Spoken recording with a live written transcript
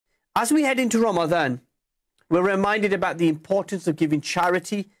As we head into Ramadan, we're reminded about the importance of giving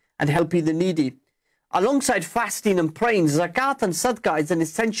charity and helping the needy. Alongside fasting and praying, zakat and sadaqah is an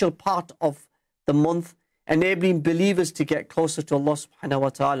essential part of the month, enabling believers to get closer to Allah subhanahu wa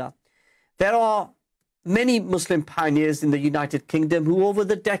ta'ala. There are many Muslim pioneers in the United Kingdom who over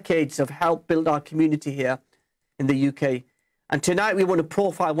the decades have helped build our community here in the UK. And tonight we want to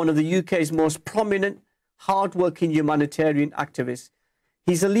profile one of the UK's most prominent, hard-working humanitarian activists.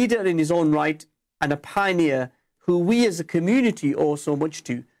 He's a leader in his own right and a pioneer who we as a community owe so much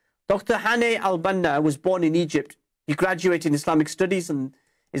to. Dr. Hany El Banna was born in Egypt. He graduated in Islamic Studies and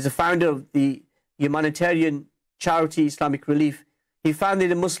is the founder of the humanitarian charity Islamic Relief. He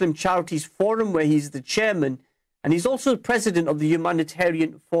founded a Muslim Charities Forum where he's the chairman, and he's also the president of the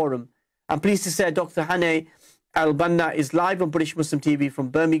Humanitarian Forum. I'm pleased to say Dr. Hany El Banna is live on British Muslim TV from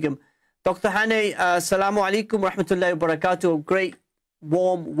Birmingham. Dr. Hany, assalamu alaikum wa rahmatullahi wa barakatuh. Great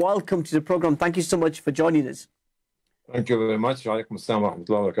warm welcome to the program. Thank you so much for joining us. Thank you very much. Alaikum assalam wa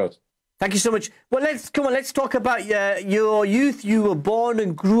rahmatullahi wa barakatuh. Thank you so much. Well, let's talk about your youth. You were born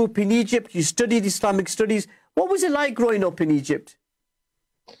and grew up in Egypt. You studied Islamic studies. What was it like growing up in Egypt?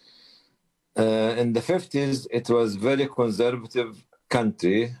 In the 50s, it was very conservative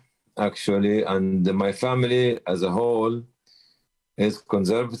country, actually, and my family as a whole is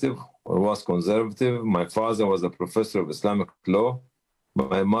conservative or was conservative. My father was a professor of Islamic law.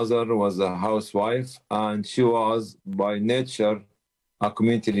 My mother was a housewife, and she was by nature a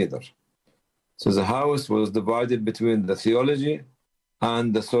community leader. So the house was divided between the theology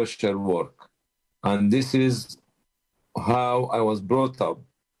and the social work. And this is how I was brought up,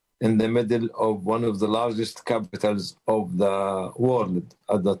 in the middle of one of the largest capitals of the world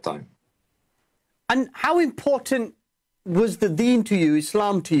at that time. And how important was the deen to you,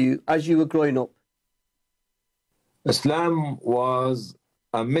 Islam to you, as you were growing up? Islam was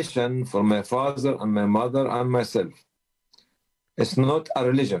a mission for my father and my mother and myself. It's not a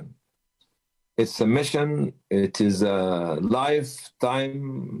religion. It's a mission. It is a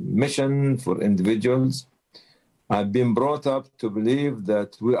lifetime mission for individuals. I've been brought up to believe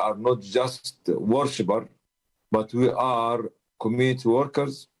that we are not just worshippers, but we are community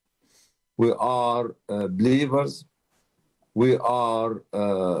workers. We are believers. We are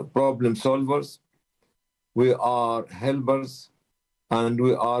problem solvers. We are helpers. And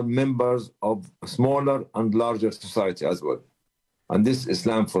we are members of a smaller and larger society as well. And this is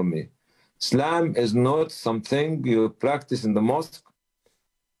Islam for me. Islam is not something you practice in the mosque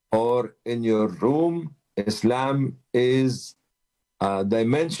or in your room. Islam is a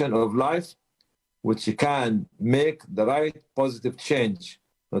dimension of life which you can make the right positive change,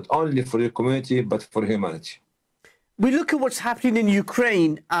 not only for your community, but for humanity. We look at what's happening in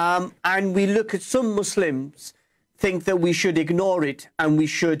Ukraine, and we look at some Muslims think that we should ignore it and we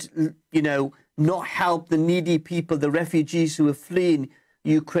should, not help the needy people, the refugees who are fleeing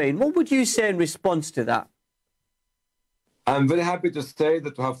Ukraine. What would you say in response to that? I'm very happy to say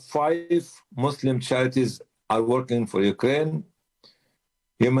that we have 5 Muslim charities are working for Ukraine.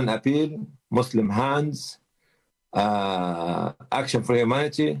 Human Appeal, Muslim Hands, Action for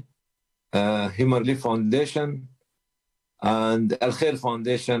Humanity, Human Relief Foundation, and Al Khair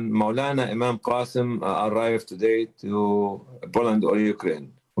Foundation. Maulana Imam Qasim arrived today to Poland or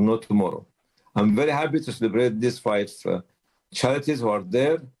Ukraine, or not tomorrow. I'm very happy to celebrate these 5 charities who are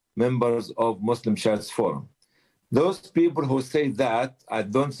there, members of Muslim Charities Forum. Those people who say that, I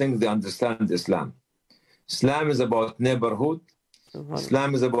don't think they understand Islam. Islam is about neighborhood.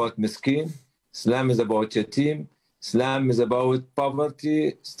 Islam is about miskin. Islam is about yatim. Islam is about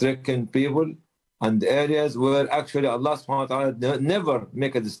poverty-stricken people and areas where actually Allah subhanahu wa ta'ala never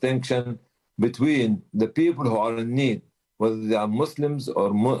make a distinction between the people who are in need, whether they are Muslims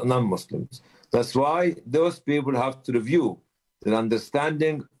or non-Muslims. That's why those people have to review their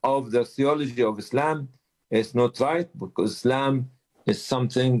understanding of the theology of Islam. It's not right, because Islam is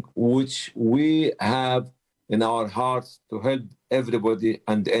something which we have in our hearts to help everybody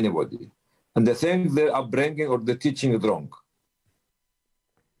and anybody. And the thing their upbringing or the teaching is wrong.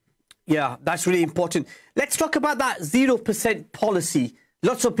 Yeah, that's really important. Let's talk about that 0% policy.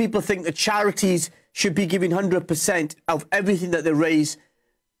 Lots of people think that charities should be giving 100% of everything that they raise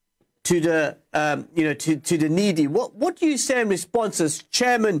to the, to the needy. What do you say in response as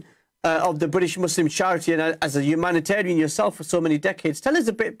chairman of the British Muslim Charity and as a humanitarian yourself for so many decades? Tell us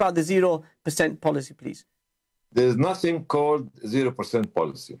a bit about the 0% policy, please. There's nothing called 0%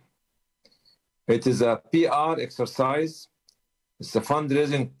 policy. It is a PR exercise. It's a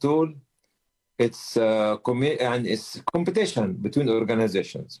fundraising tool. It's and it's competition between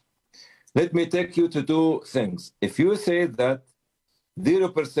organizations. Let me take you to 2 things. If you say that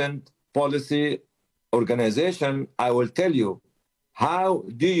 0% policy organization, I will tell you, how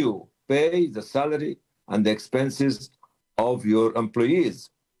do you pay the salary and the expenses of your employees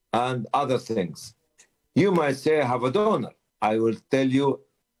and other things? You might say, I have a donor. I will tell you,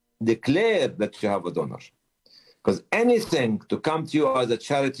 declare that you have a donor. Because anything to come to you as a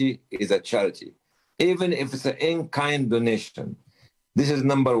charity is a charity, even if it's an in-kind donation. This is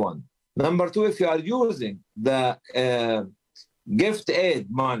number one. Number two, if you are using the gift aid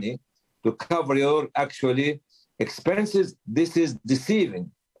money to cover your actually expenses, this is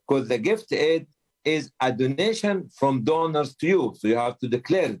deceiving, because the gift aid is a donation from donors to you. So you have to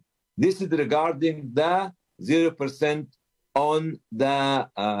declare it. This is regarding the 0% on the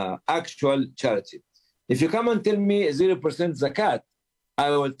actual charity. If you come and tell me 0% zakat, I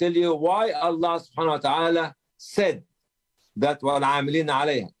will tell you why Allah subhanahu wa ta'ala said that وَالْعَامِلِينَ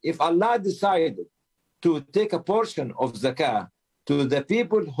عَلَيْهَا. If Allah decided to take a portion of zakah to the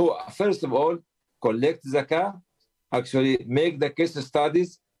people who, first of all, collect zakah, actually make the case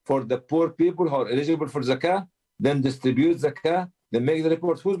studies for the poor people who are eligible for zakah, then distribute zakah, then make the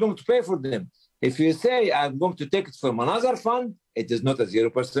report. Who's going to pay for them? If you say, I'm going to take it from another fund, it is not a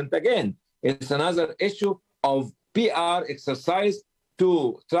 0% again. It's another issue of PR exercise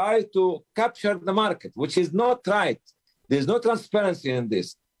to try to capture the market, which is not right. There's no transparency in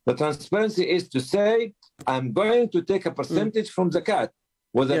this. The transparency is to say, I'm going to take a percentage from zakat.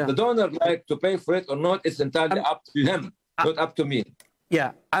 Whether the donor like to pay for it or not, it's entirely up to him, not up to me.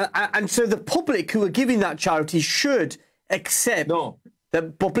 Yeah, and so the public who are giving that charity should accept. No. The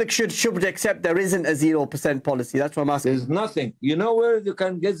public should accept there isn't a 0% policy. That's what I'm asking. There's nothing. You know where you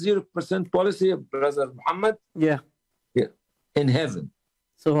can get 0% policy, Brother Muhammad? Yeah. In heaven.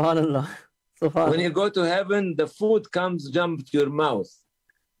 Subhanallah. When you go to heaven, the food jump to your mouth.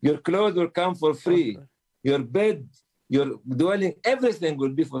 Your clothes will come for free. Your bed, your dwelling, everything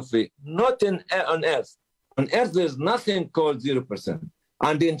will be for free. Not on earth. On earth, there's nothing called 0%.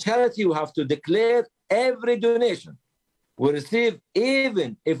 And in charity, you have to declare every donation we receive,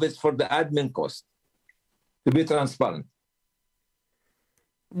 even if it's for the admin cost, to be transparent.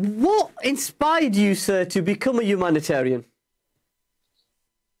 What inspired you, sir, to become a humanitarian?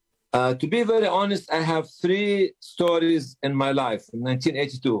 To be very honest, I have 3 stories in my life. In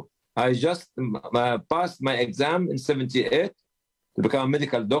 1982, I just passed my exam in 78 to become a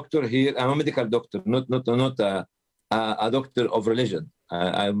medical doctor here. I'm a medical doctor, not a doctor of religion.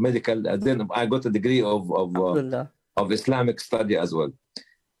 I'm medical. Then I got a degree of Islamic study as well.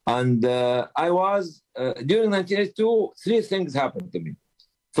 And I was, during 1982, 3 things happened to me.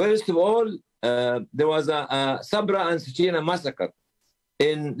 First of all, there was a Sabra and Suchina massacre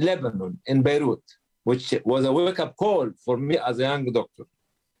in Lebanon, in Beirut, which was a wake-up call for me as a young doctor.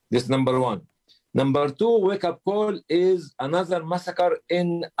 This is number 1. Number 2, wake-up call is another massacre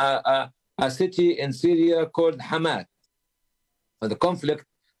in a city in Syria called Hama. The conflict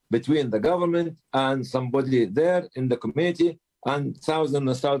between the government and somebody there in the community, and thousands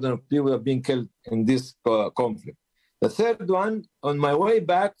and thousands of people are being killed in this conflict. The third one, on my way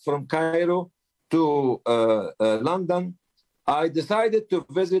back from Cairo to London, I decided to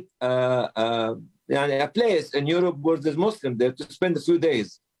visit a place in Europe where there's Muslims there to spend a few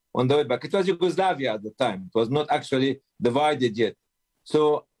days on the way back. It was Yugoslavia at the time. It was not actually divided yet.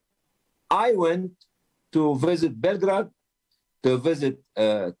 So I went to visit Belgrade, to visit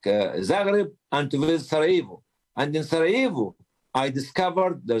Zagreb, and to visit Sarajevo. And in Sarajevo, I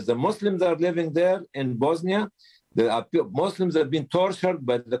discovered there's the Muslims that are living there in Bosnia. The Muslims have been tortured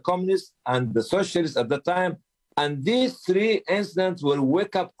by the communists and the socialists at the time. And these 3 incidents were a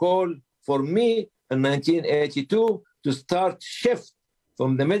wake-up call for me in 1982 to start shift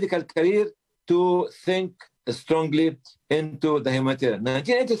from the medical career to think strongly into the humanitarian.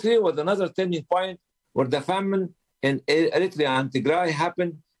 1983 was another turning point where the famine in Eritrea and Tigray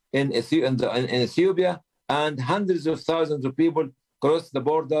happened in Ethiopia, and hundreds of thousands of people crossed the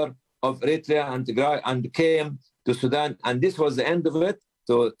border of Eritrea and Tigray and came to Sudan. And this was the end of it.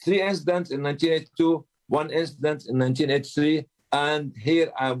 So 3 incidents in 1982, 1 incident in 1983, and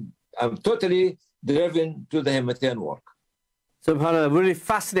here I'm totally driven to the humanitarian work. SubhanAllah, a really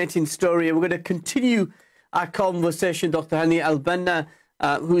fascinating story. We're going to continue our conversation, Dr. Hany El Banna,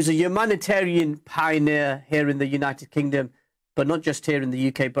 who's a humanitarian pioneer here in the United Kingdom, but not just here in the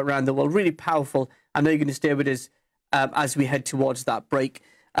UK, but around the world. Really powerful. I know you're going to stay with us as we head towards that break.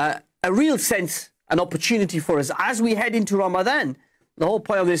 A real sense, an opportunity for us as we head into Ramadan. The whole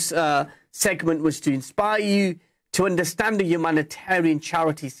point of this segment was to inspire you to understand the humanitarian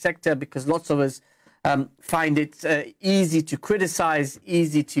charity sector, because lots of us find it easy to criticize,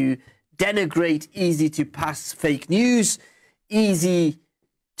 easy to denigrate, easy to pass fake news, easy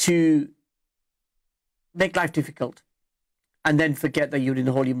to make life difficult and then forget that you're in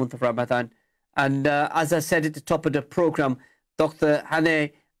the holy month of Ramadan. And as I said at the top of the program, Dr.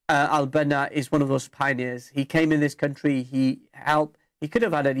 Hany El Banna is one of those pioneers. He came in this country, he helped. He could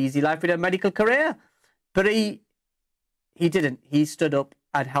have had an easy life with a medical career, but he didn't. He stood up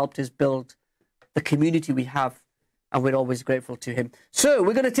and helped us build the community we have, and we're always grateful to him. So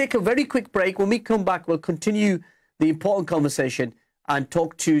we're going to take a very quick break. When we come back, we'll continue the important conversation and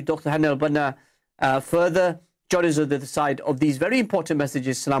talk to Dr. Hany El Banna further. Join us on the other side of these very important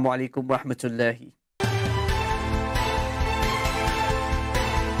messages. Assalamu alaikum wa rahmatullahi.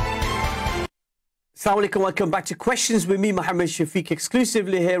 Assalamu alaikum, welcome back to Questions with me, Mohammed Shafiq,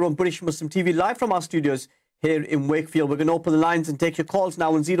 exclusively here on British Muslim TV, live from our studios here in Wakefield. We're going to open the lines and take your calls now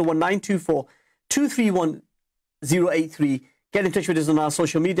on 01924 231 083. Get in touch with us on our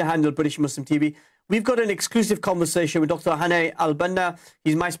social media handle, British Muslim TV. We've got an exclusive conversation with Dr. Hany El Banna.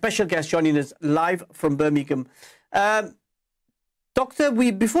 He's my special guest joining us live from Birmingham. Doctor,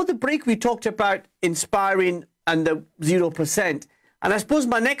 before the break, we talked about inspiring and the 0%. And I suppose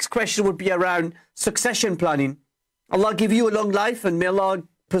my next question would be around succession planning. Allah give you a long life and may Allah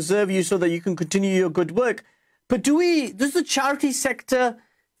preserve you so that you can continue your good work. But does the charity sector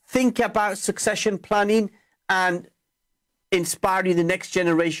think about succession planning and inspiring the next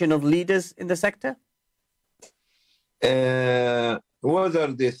generation of leaders in the sector? Whether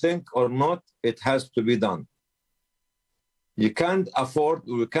they think or not, it has to be done. We can't afford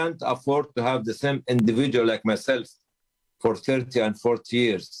to have the same individual like myself for 30 and 40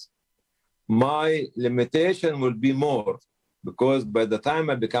 years. My limitation will be more, because by the time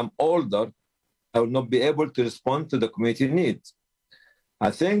I become older, I will not be able to respond to the community needs. I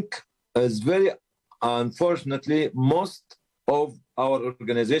think it's very unfortunately, most of our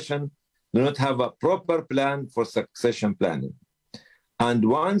organization do not have a proper plan for succession planning. And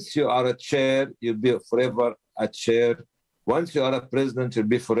once you are a chair, you'll be forever a chair. Once you are a president, you'll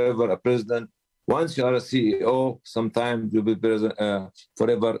be forever a president. Once you are a CEO, sometimes you'll be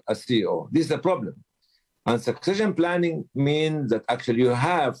forever a CEO. This is a problem. And succession planning means that actually you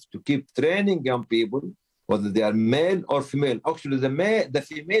have to keep training young people, whether they are male or female. Actually, the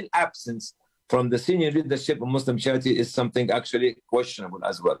female absence from the senior leadership of Muslim charity is something actually questionable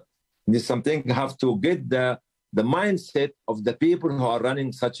as well. This is something you have to get the mindset of the people who are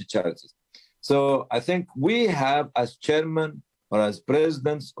running such charities. So I think we have, as chairman or as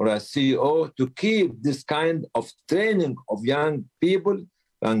presidents or as CEO, to keep this kind of training of young people,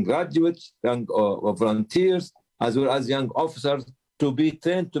 young graduates, young volunteers, as well as young officers, to be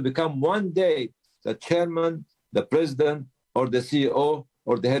trained to become one day the chairman, the president, or the CEO,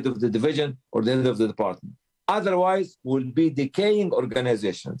 or the head of the division, or the head of the department. Otherwise, we'll be decaying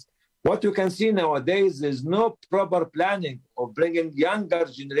organizations. What you can see nowadays is no proper planning of bringing younger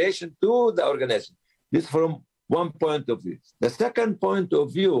generation to the organization. This from one point of view. The second point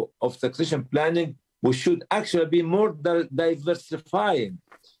of view of succession planning, we should actually be more diversifying.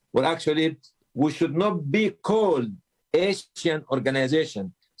 Well, actually, we should not be called Asian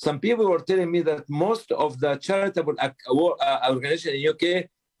organization. Some people were telling me that most of the charitable organizations in UK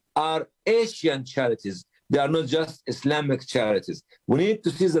are Asian charities. They are not just Islamic charities. We need to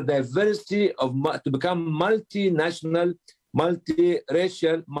see the diversity to become multinational,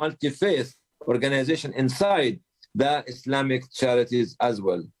 multiracial, multi-faith organization inside the Islamic charities as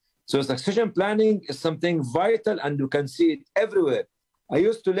well. So succession planning is something vital, and you can see it everywhere. I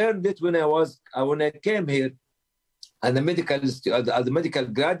used to learn this when I came here as a medical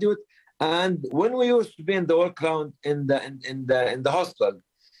graduate, and when we used to be in the workaround in the hospital,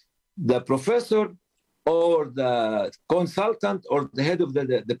 the professor or the consultant or the head of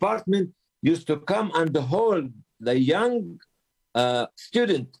the department used to come and hold the young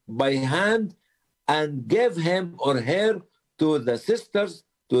student by hand and give him or her to the sisters,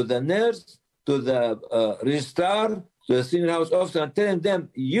 to the nurse, to the registrar, to the senior house officer, and telling them,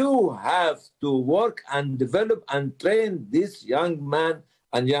 you have to work and develop and train this young man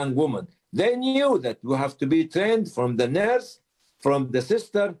and young woman. They knew that you have to be trained from the nurse, from the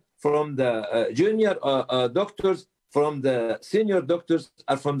sister, from the junior doctors, from the senior doctors,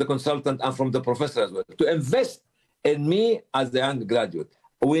 and from the consultant, and from the professor as well, to invest in me as a young graduate.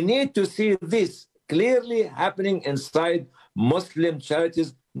 We need to see this clearly happening inside Muslim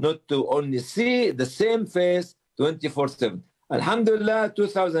charities, not to only see the same face 24/7. Alhamdulillah,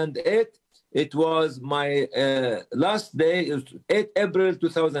 2008, it was my last day, it was 8 April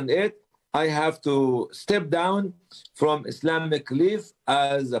 2008. I have to step down from Islamic leave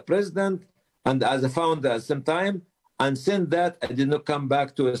as a president and as a founder at the same time. And since that, I did not come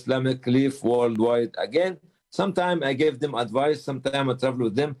back to Islamic leave worldwide again. Sometimes I give them advice, sometimes I travel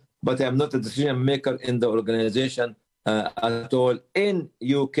with them, but I'm not a decision maker in the organization at all in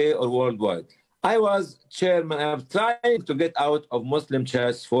UK or worldwide. I was chairman. I'm trying to get out of Muslim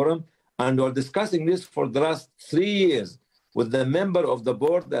Church Forum, and we're discussing this for the last 3 years with the member of the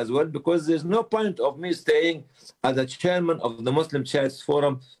board as well, because there's no point of me staying as a chairman of the Muslim Church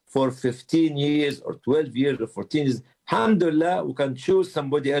Forum for 15 years or 12 years or 14 years. Alhamdulillah, we can choose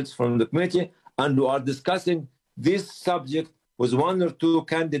somebody else from the committee, and we are discussing this subject with 1 or 2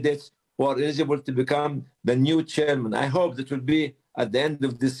 candidates who are eligible to become the new chairman. I hope that will be at the end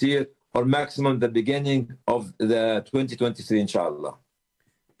of this year or maximum the beginning of the 2023, inshallah.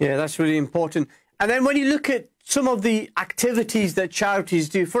 Yeah, that's really important. And then when you look at some of the activities that charities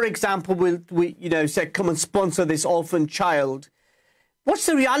do, for example, we say, come and sponsor this orphan child. What's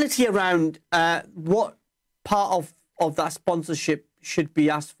the reality around what part of that sponsorship should be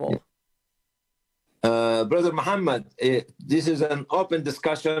asked for? Brother Muhammad, this is an open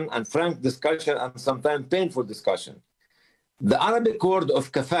discussion and frank discussion and sometimes painful discussion. The Arabic word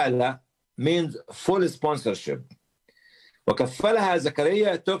of kafala means full sponsorship. وكفلها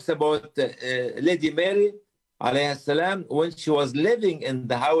زكريا talks about Lady Mary alayhi salam when she was living in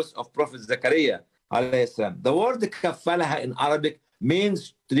the house of Prophet Zakaria alayhi salam. The word kafalaha in Arabic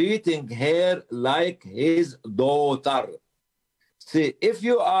means treating her like his daughter. See, if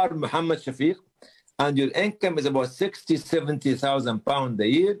you are Muhammad Shafiq and your income is about 60,000-70,000 pounds a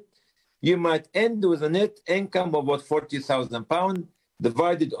year, you might end with a net income of about 40,000 pounds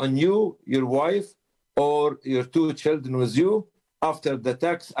divided on you, your wife, or your 2 children with you, after the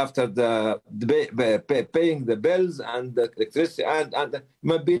tax, after paying the bills and the electricity, and you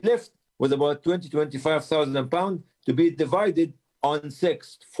might be left with about 20,000-25,000 pounds to be divided on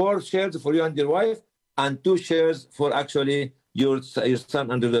 6. 4 shares for you and your wife, and 2 shares for actually your son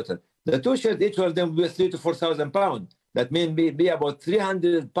and your daughter. The 2 shares, each of them will be 3,000 to 4,000 pounds. That means be about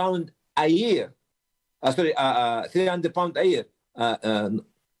 300 pounds a year. 300 pounds a year.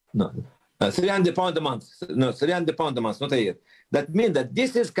 300 pounds a month. No, 300 pounds a month, not a year. That means that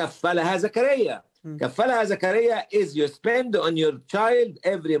this is kafalaha Zakaria. Kafalaha Zakaria is you spend on your child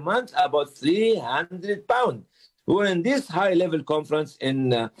every month about 300 pounds. We were in this high-level conference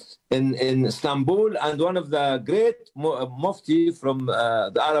in Istanbul, and one of the great mufti from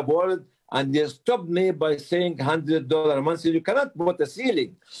the Arab world, and they stopped me by saying $100 a month. So you cannot put a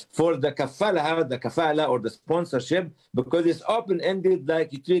ceiling for the kafala or the sponsorship, because it's open-ended,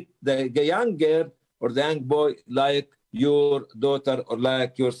 like you treat the young girl or the young boy like your daughter or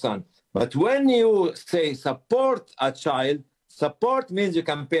like your son. But when you say support a child, support means you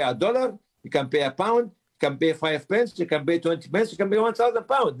can pay $1, you can pay £1, you can pay 5 pence, you can pay 20 pence, you can pay 1,000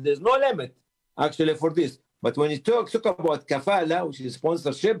 pounds. There's no limit actually for this. But when you talk about kafala, which is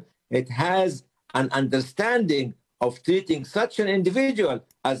sponsorship, it has an understanding of treating such an individual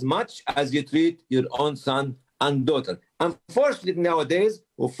as much as you treat your own son and daughter. Unfortunately, nowadays,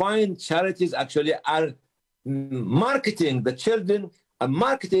 we find charities actually are marketing the children and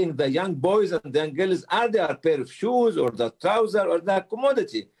marketing the young boys and the young girls as their pair of shoes or the trouser or the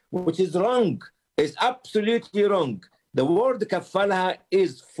commodity, which is wrong. It's absolutely wrong. The word kafalaha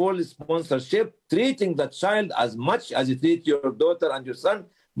is full sponsorship, treating the child as much as you treat your daughter and your son.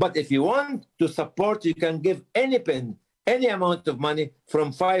 But if you want to support, you can give any amount of money,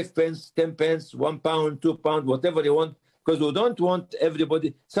 from 5 pence, 10 pence, £1, £2, whatever you want, because we don't want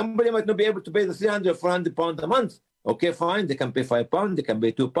everybody. Somebody might not be able to pay the 300 or 400 pounds a month. Okay, fine, they can pay £5, they can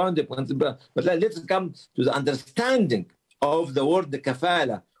pay £2, but let's come to the understanding of the word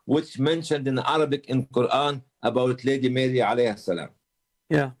kafala, which mentioned in Arabic in Quran about Lady Mary alayhi salam.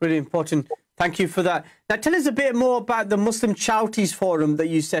 Yeah, really important. Thank you for that. Now, tell us a bit more about the Muslim Charities Forum that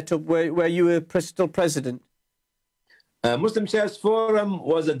you set up, where you were still president. Muslim Charities Forum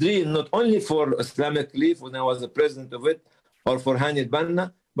was a dream, not only for Islamic Relief when I was the president of it, or for Hany El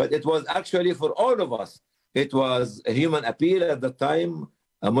Banna, but it was actually for all of us. It was a human appeal at the time,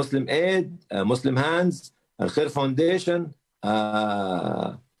 a Muslim Aid, Muslim Hands, Al Khair Foundation,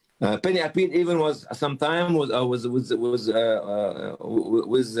 Penny Appeal even was sometime with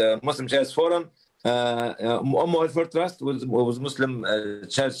Muslim Charities Forum. Welfare Trust was Muslim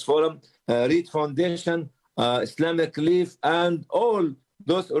Charities Forum. Reed Foundation, Islamic Relief, and all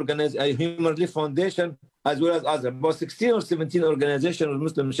those organizations, Human Relief Foundation, as well as others. About 16 or 17 organizations with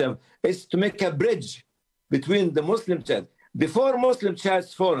Muslim Charities. It's to make a bridge between the Muslim Charities. Before Muslim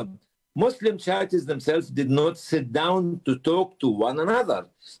Charities Forum, Muslim charities themselves did not sit down to talk to one another.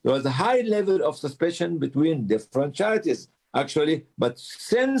 There was a high level of suspicion between different charities, actually. But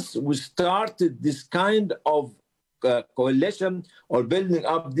since we started this kind of coalition or building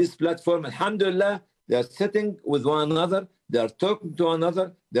up this platform, alhamdulillah, They are sitting with one another. They are talking to one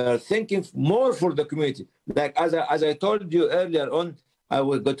another. They are thinking more for the community. Like as I told you earlier on,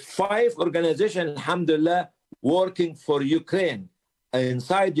 we got 5 organizations, alhamdulillah, working for Ukraine.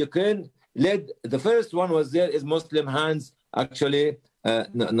 Inside Ukraine, the first one was there is Muslim Hands, actually.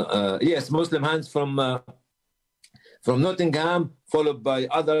 Yes, Muslim Hands from Nottingham, followed by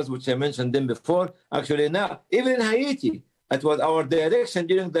others, which I mentioned them before. Actually, now, even in Haiti, it was our direction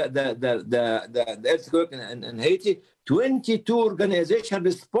during the earthquake in Haiti. 22 organizations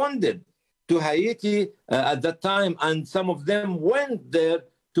responded to Haiti at that time, and some of them went there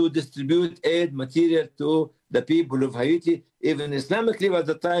to distribute aid material to the people of Haiti. Even Islamic League at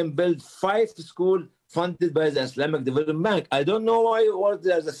the time built 5 schools funded by the Islamic Development Bank. I don't know why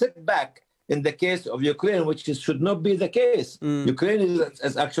there's a setback in the case of Ukraine, which should not be the case. Ukraine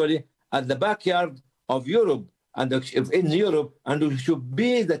is actually at the backyard of Europe, and in Europe, and we should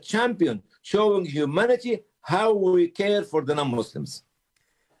be the champion, showing humanity how we care for the non-Muslims.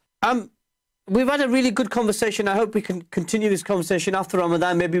 We've had a really good conversation. I hope we can continue this conversation after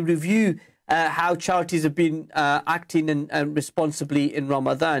Ramadan, maybe review how charities have been acting and responsibly in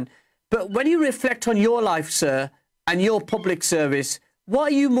Ramadan. But when you reflect on your life, sir, and your public service, what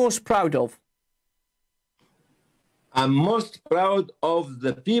are you most proud of? I'm most proud of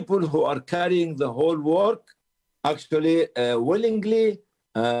the people who are carrying the whole work, actually willingly,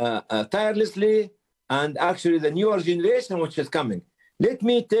 tirelessly, and actually the newer generation which is coming. Let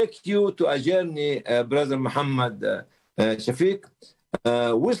me take you to a journey, Brother Muhammad Shafiq.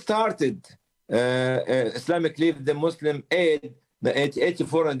 We started Islamic League, the Muslim Aid, the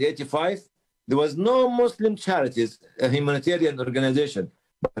 84 and 85. There was no Muslim charities, a humanitarian organization.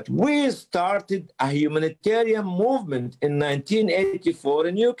 But we started a humanitarian movement in 1984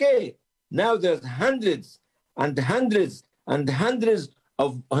 in UK. Now there's hundreds and hundreds and hundreds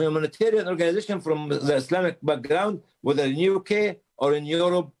of humanitarian organizations from the Islamic background, whether in UK or in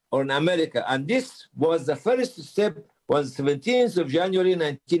Europe or in America. And this was the first step, was 17th of January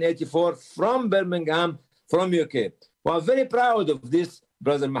 1984 from Birmingham, from UK. We are very proud of this,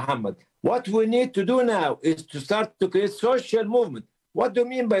 Brother Muhammad. What we need to do now is to start to create social movement. What do you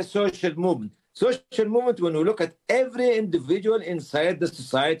mean by social movement? Social movement, when we look at every individual inside the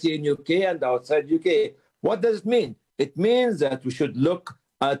society in UK and outside UK, what does it mean? It means that we should look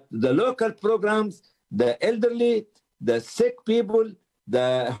at the local programs, the elderly, the sick people,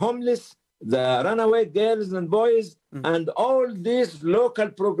 the homeless, the runaway girls and boys, and all these local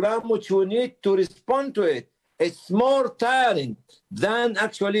programs which we need to respond to it. It's more tiring than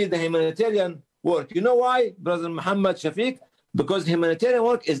actually the humanitarian work. You know why, Brother Muhammad Shafiq? Because humanitarian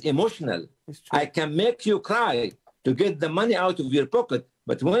work is emotional. I can make you cry to get the money out of your pocket.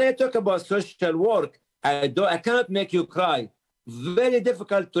 But when I talk about social work, I cannot make you cry. Very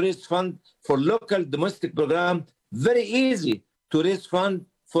difficult to raise funds for local domestic program. Very easy to raise funds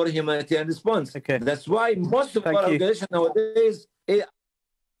for humanitarian response. Okay. That's why most of our organizations nowadays...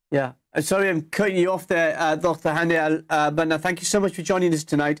 Yeah, sorry I'm cutting you off there, Dr. Hany El Banna. Thank you so much for joining us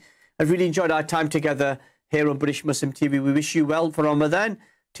tonight. I've really enjoyed our time together here on British Muslim TV. We wish you well for Ramadan,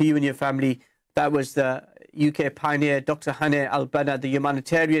 to you and your family. That was the UK pioneer, Dr. Hany El Banna, the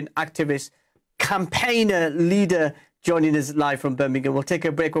humanitarian activist, campaigner, leader, joining us live from Birmingham. We'll take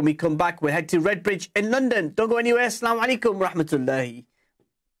a break. When we come back, we'll head to Redbridge in London. Don't go anywhere. Assalamu alaikum wa rahmatullahi.